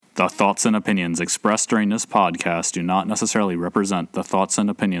The thoughts and opinions expressed during this podcast do not necessarily represent the thoughts and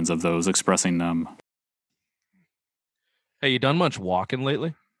opinions of those expressing them. Hey, you done much walking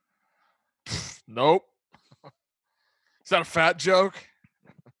lately? Nope. Is that a fat joke?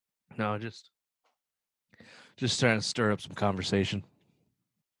 No, just trying to stir up some conversation.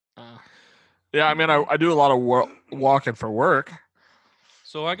 Yeah, I mean, I do a lot of walking for work.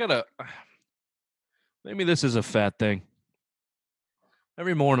 So I gotta. Maybe this is a fat thing.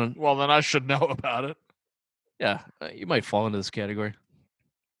 Every morning. Well, then I should know about it. Yeah, you might fall into this category.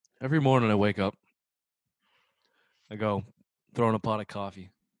 Every morning I wake up. I go throw in a pot of coffee,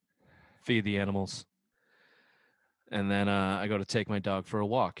 feed the animals, and then I go to take my dog for a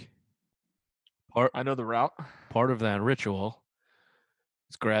walk. I know the route. Part of that ritual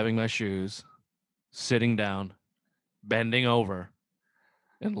is grabbing my shoes, sitting down, bending over,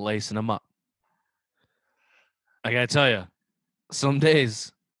 and lacing them up. I gotta tell you, some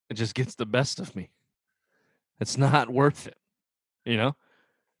days it just gets the best of me. It's not worth it, you know?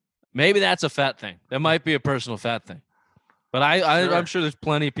 Maybe that's a fat thing. That might be a personal fat thing. But I'm sure there's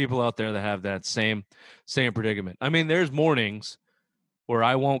plenty of people out there that have that same predicament. I mean, there's mornings where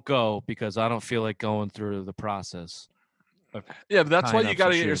I won't go because I don't feel like going through the process. Yeah, but that's why you got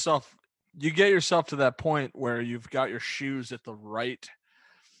to get yourself. You get yourself to that point where you've got your shoes at the right,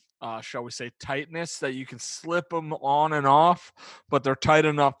 shall we say, tightness that you can slip them on and off, but they're tight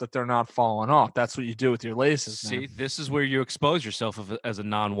enough that they're not falling off. That's what you do with your laces. See, this is where you expose yourself as a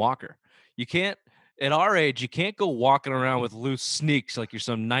non-walker. You can't. At our age, you can't go walking around with loose sneaks like you're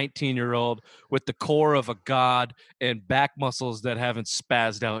some 19-year-old with the core of a god and back muscles that haven't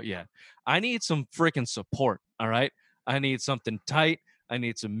spazzed out yet. I need some freaking support, all right? I need something tight. I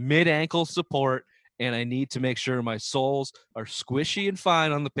need some mid-ankle support, and I need to make sure my soles are squishy and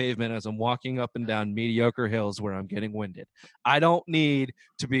fine on the pavement as I'm walking up and down mediocre hills where I'm getting winded. I don't need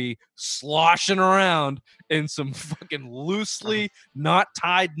to be sloshing around in some fucking loosely not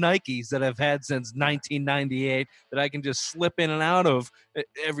tied Nikes that I've had since 1998 that I can just slip in and out of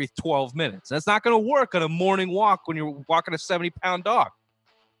every 12 minutes. That's not going to work on a morning walk when you're walking a 70-pound dog.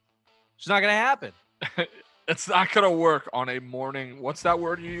 It's not going to happen. It's not going to work on a morning. What's that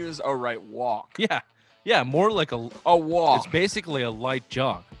word you use? Oh, right. Walk. Yeah. More like a walk. It's basically a light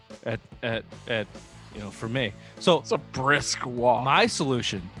jog at for me. So it's a brisk walk. My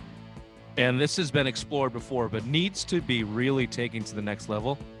solution, and this has been explored before, but needs to be really taken to the next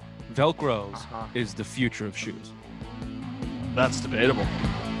level. Velcros is the future of shoes. That's debatable.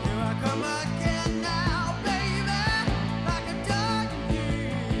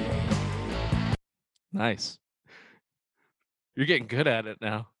 Nice. You're getting good at it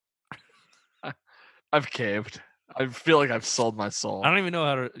now. I've caved. I feel like I've sold my soul. I don't even know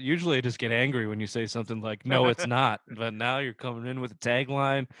how to. Usually I just get angry when you say something like, no, it's not. But now you're coming in with a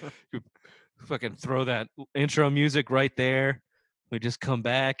tagline. You fucking throw that intro music right there. We just come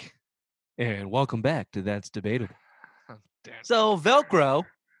back. And welcome back to That's Debatable. So, Velcro.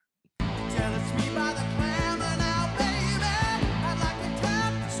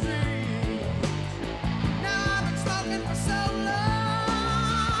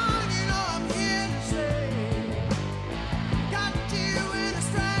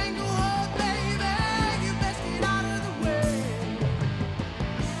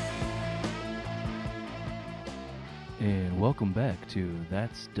 And welcome back to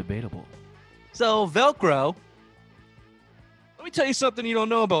That's Debatable. So, Velcro. Let me tell you something you don't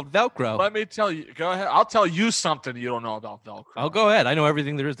know about Velcro. Let me tell you. Go ahead. I'll tell you something you don't know about Velcro. Oh, go ahead. I know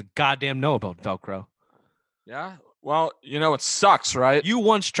everything there is to goddamn know about Velcro. Yeah? Well, it sucks, right? You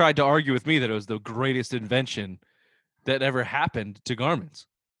once tried to argue with me that it was the greatest invention that ever happened to garments.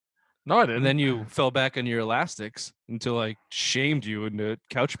 No, I didn't. And then you fell back on your elastics until I shamed you into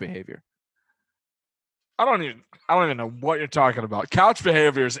couch behavior. I don't even know what you're talking about. Couch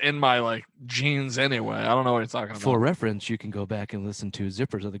behavior is in my genes anyway. I don't know what you're talking about. For reference, you can go back and listen to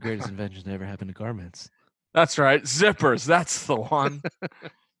Zippers are the greatest inventions that ever happened to garments. That's right. Zippers. That's the one.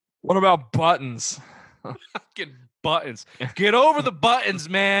 What about buttons? Fucking buttons. Get over the buttons,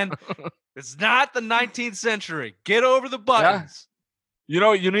 man. It's not the 19th century. Get over the buttons.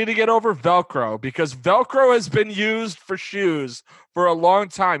 Yeah. You need to get over Velcro because Velcro has been used for shoes for a long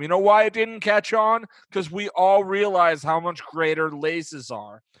time. You know why it didn't catch on? Because we all realize how much greater laces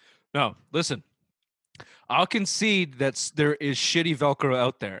are. No, listen. I'll concede that there is shitty Velcro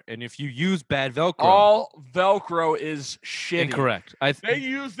out there. And if you use bad Velcro... All Velcro is shitty. Incorrect. They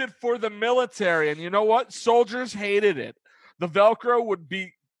used it for the military. And you know what? Soldiers hated it. The Velcro would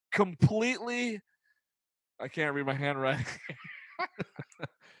be completely... I can't read my handwriting.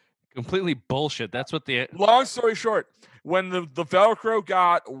 Completely bullshit. That's what the long story short, when the Velcro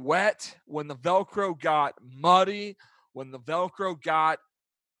got wet, when the Velcro got muddy, when the Velcro got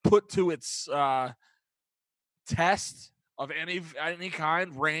put to its test of any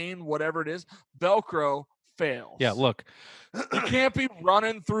kind, rain, whatever it is, Velcro fails. Yeah, look. You can't be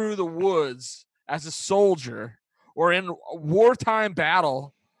running through the woods as a soldier or in a wartime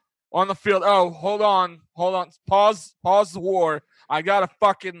battle on the field. Oh, hold on. Pause the war. I gotta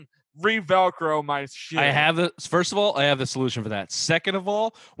fucking re-Velcro my shit. First of all, I have the solution for that. Second of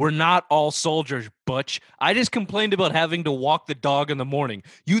all, we're not all soldiers, butch. I just complained about having to walk the dog in the morning.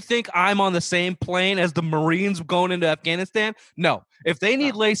 You think I'm on the same plane as the Marines going into Afghanistan? No. If they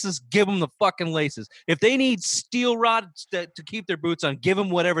need laces, give them the fucking laces. If they need steel rods to keep their boots on, give them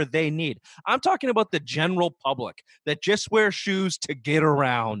whatever they need. I'm talking about the general public that just wear shoes to get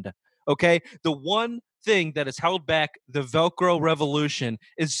around. Okay? The one thing that has held back the Velcro revolution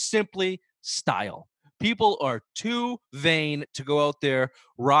is simply style. People are too vain to go out there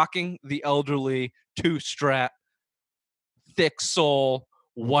rocking the elderly two-strap, thick sole,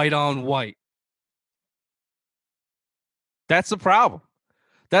 white on white. That's the problem.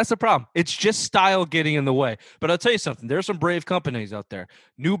 It's just style getting in the way. But I'll tell you something. There's some brave companies out there.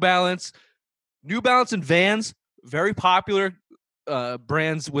 New Balance and Vans, very popular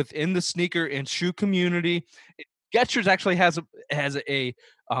brands within the sneaker and shoe community. Skechers actually has a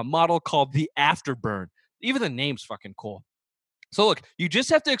model called the Afterburn. Even the name's fucking cool. So look, you just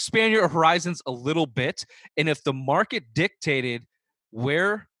have to expand your horizons a little bit. And if the market dictated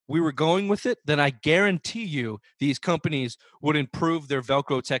where we were going with it, then I guarantee you these companies would improve their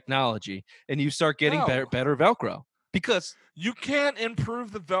Velcro technology and you start getting better Velcro. Because you can't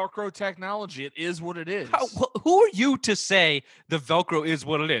improve the Velcro technology. It is what it is. Who are you to say the Velcro is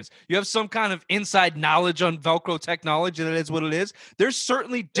what it is? You have some kind of inside knowledge on Velcro technology that is what it is. There's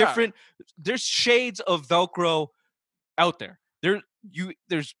certainly different. There's shades of Velcro out there.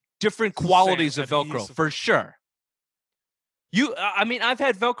 There's different qualities of Velcro for sure. I've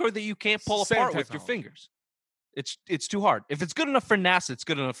had Velcro that you can't pull apart with your fingers. It's too hard. If it's good enough for NASA, it's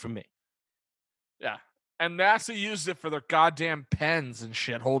good enough for me. Yeah. And NASA used it for their goddamn pens and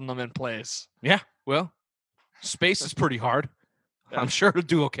shit, holding them in place. Yeah, well, space is pretty hard. Yeah. I'm sure it'll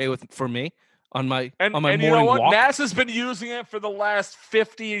do okay for me on my morning you know what? walk. NASA's been using it for the last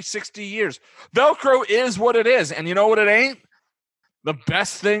 50, 60 years. Velcro is what it is. And you know what it ain't? The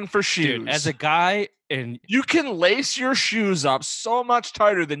best thing for shoes. Dude, as a guy, and you can lace your shoes up so much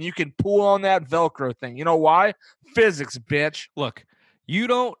tighter than you can pull on that Velcro thing. You know why? Physics, bitch. Look,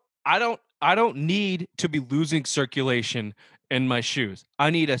 I don't need to be losing circulation in my shoes.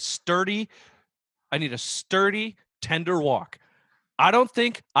 I need a sturdy, tender walk. I don't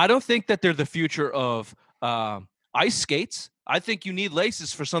think that they're the future of ice skates. I think you need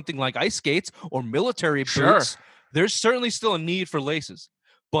laces for something like ice skates or military boots. There's certainly still a need for laces.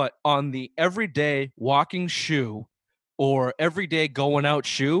 But on the everyday walking shoe or everyday going out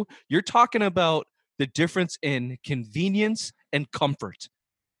shoe, you're talking about the difference in convenience and comfort.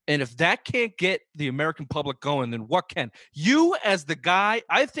 And if that can't get the American public going, then what can? You, as the guy,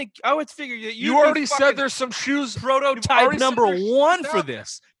 I think I would figure that you already said there's some shoes. Prototype number one for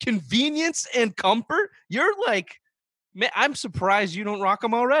this. Convenience and comfort. You're like, man, I'm surprised you don't rock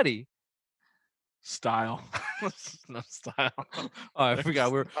them already. Style. No style. Oh, I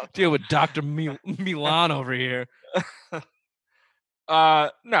forgot. We're dealing with Dr. Milan over here.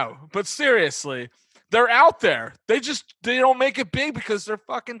 No, but seriously. They're out there. They don't make it big because they're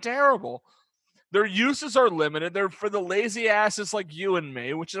fucking terrible. Their uses are limited. They're for the lazy asses like you and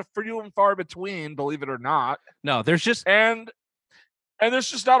me, which is few and far between, believe it or not. No, there's just and there's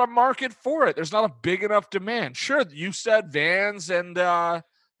just not a market for it. There's not a big enough demand. Sure, you said Vans and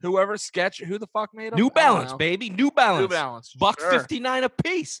whoever who the fuck made them? New Balance, baby. New Balance. $159 a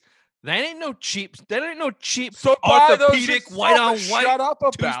piece. That ain't no cheap. So orthopedic white on white. Shut up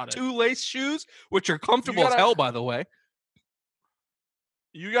about two lace shoes, which are comfortable as hell, by the way.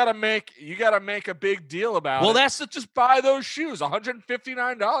 You gotta make a big deal about it. Well, just buy those shoes.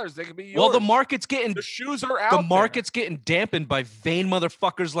 $159. They can be yours. Well, the shoes are out. The market's getting dampened by vain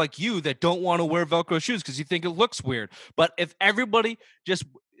motherfuckers like you that don't want to wear Velcro shoes because you think it looks weird. But if everybody just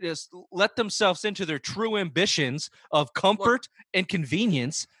let themselves into their true ambitions of comfort and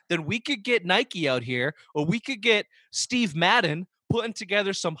convenience, then we could get Nike out here, or we could get Steve Madden putting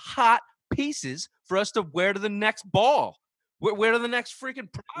together some hot pieces for us to wear to the next ball. Wear to the next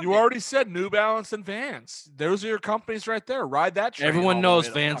freaking project. You already said New Balance and Vans. Those are your companies right there. Ride that train. Everyone knows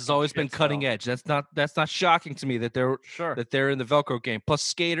Vans has always been cutting edge. That's not shocking to me that they're in the Velcro game. Plus,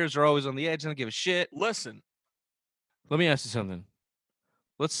 skaters are always on the edge. I don't give a shit. Listen, let me ask you something.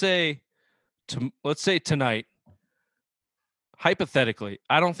 let's say tonight, hypothetically,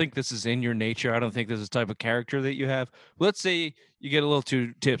 I don't think this is in your nature. I don't think this is the type of character that you have. Let's say you get a little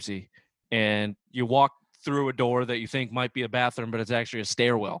too tipsy and you walk through a door that you think might be a bathroom, but it's actually a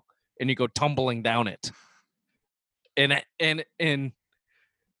stairwell, and you go tumbling down it. And and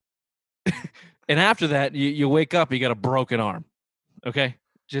after that, you wake up, you got a broken arm. Okay?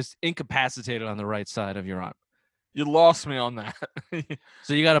 Just incapacitated on the right side of your arm. You lost me on that.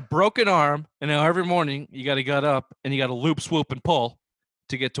 So you got a broken arm, and now every morning you got to get up and you got to loop, swoop, and pull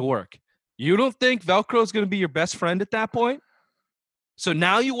to get to work. You don't think Velcro is going to be your best friend at that point? So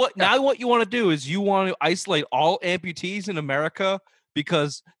now what you want to do is you want to isolate all amputees in America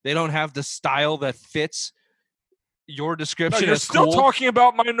because they don't have the style that fits your description. You're still talking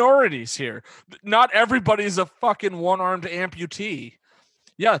about minorities here. Not everybody's a fucking one-armed amputee.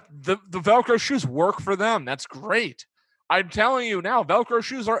 Yeah, the Velcro shoes work for them. That's great. I'm telling you now, Velcro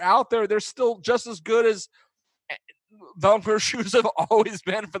shoes are out there. They're still just as good as Velcro shoes have always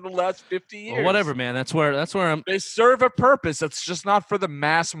been for the last 50 years. Well, whatever, man. That's where I'm. They serve a purpose. It's just not for the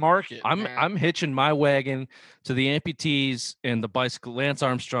mass market. I'm hitching my wagon to the amputees and the bicycle. Lance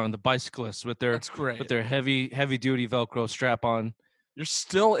Armstrong, the bicyclists with their heavy duty Velcro strap on. You're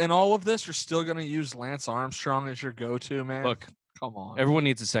still in all of this. You're still going to use Lance Armstrong as your go-to, man. Look. Come on. Everyone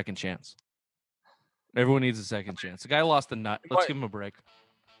needs a second chance. Everyone needs a second chance. The guy lost a nut. Let's give him a break.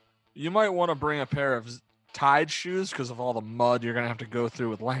 You might want to bring a pair of Tide shoes because of all the mud you're going to have to go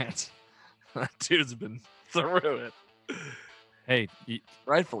through with Lance. That dude's been through it. Hey.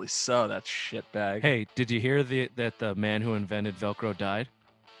 Rightfully so, that shitbag. Hey, did you hear that the man who invented Velcro died?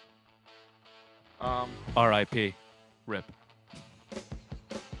 R.I.P. Rip.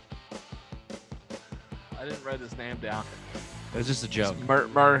 I didn't write his name down. It was just a joke. It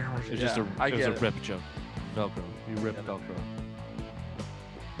was just a rip joke. Velcro. You rip Velcro.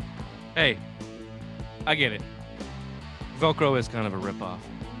 Hey, I get it. Velcro is kind of a rip-off,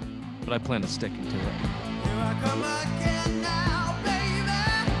 but I plan to stick to it. Here I come again now, baby,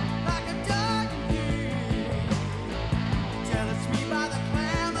 like a dog in Tell it's me by the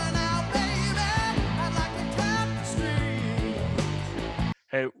clamor now, baby, I'd like to tap the street.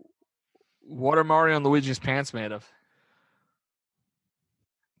 Hey, what are Mario and Luigi's pants made of?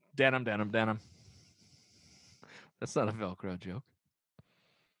 Denim. That's not a Velcro joke.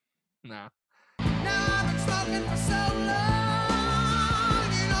 No. Now I've been smoking for so long,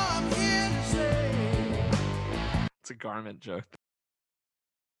 you know I'm here to say. It's a garment joke.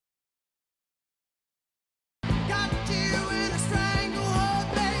 Got you in a stranglehold,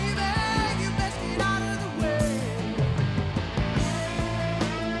 baby, you best get out of the way.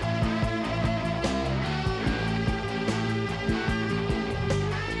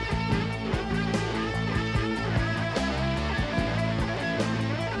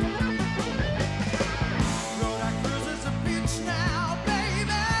 Now,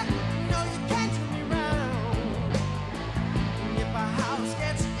 baby, no, you can't turn me round.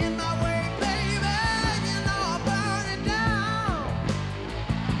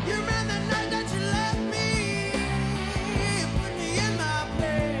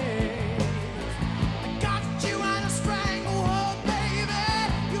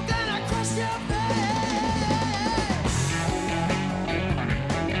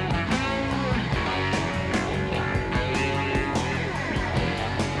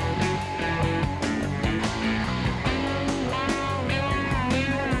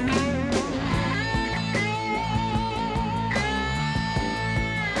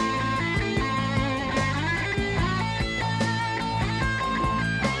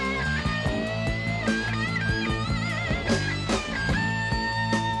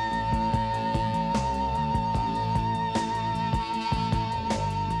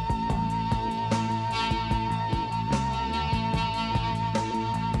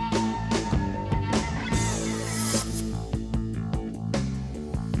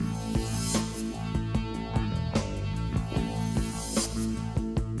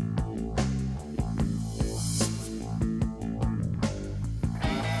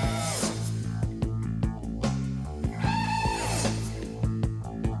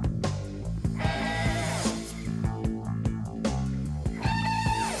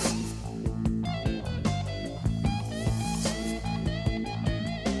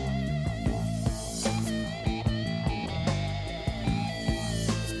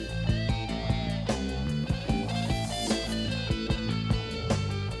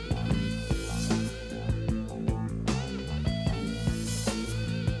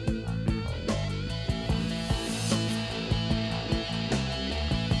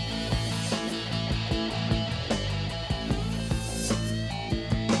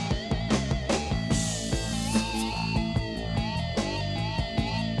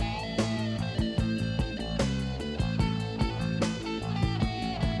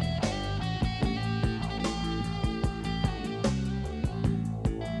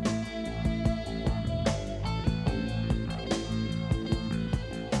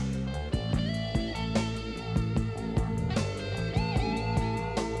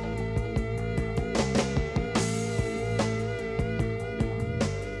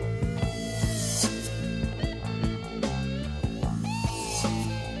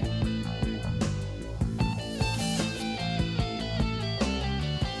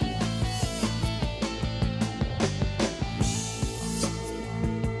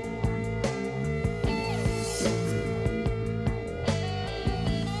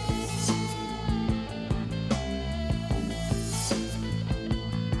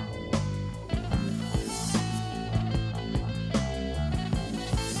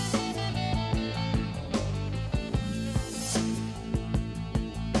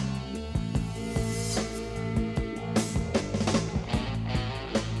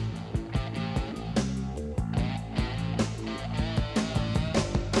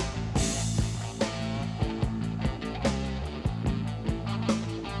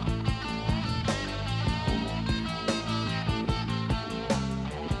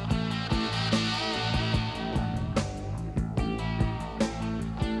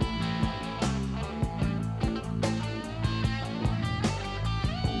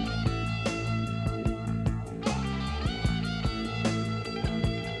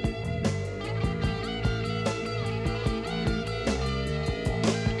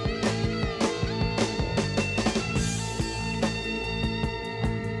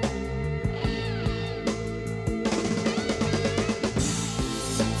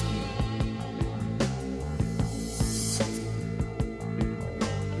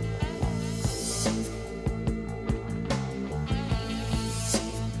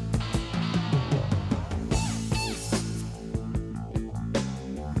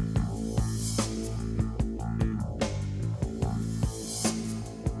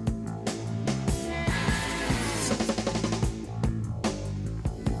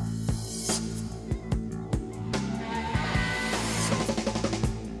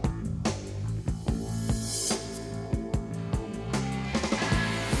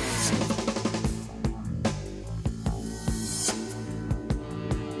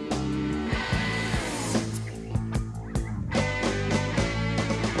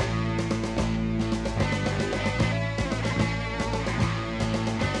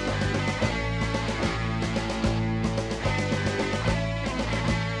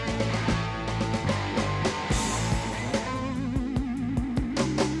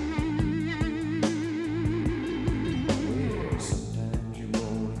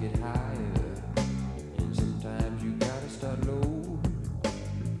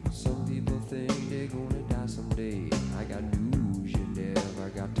 gonna die someday. I got news you never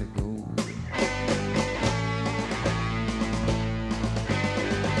got to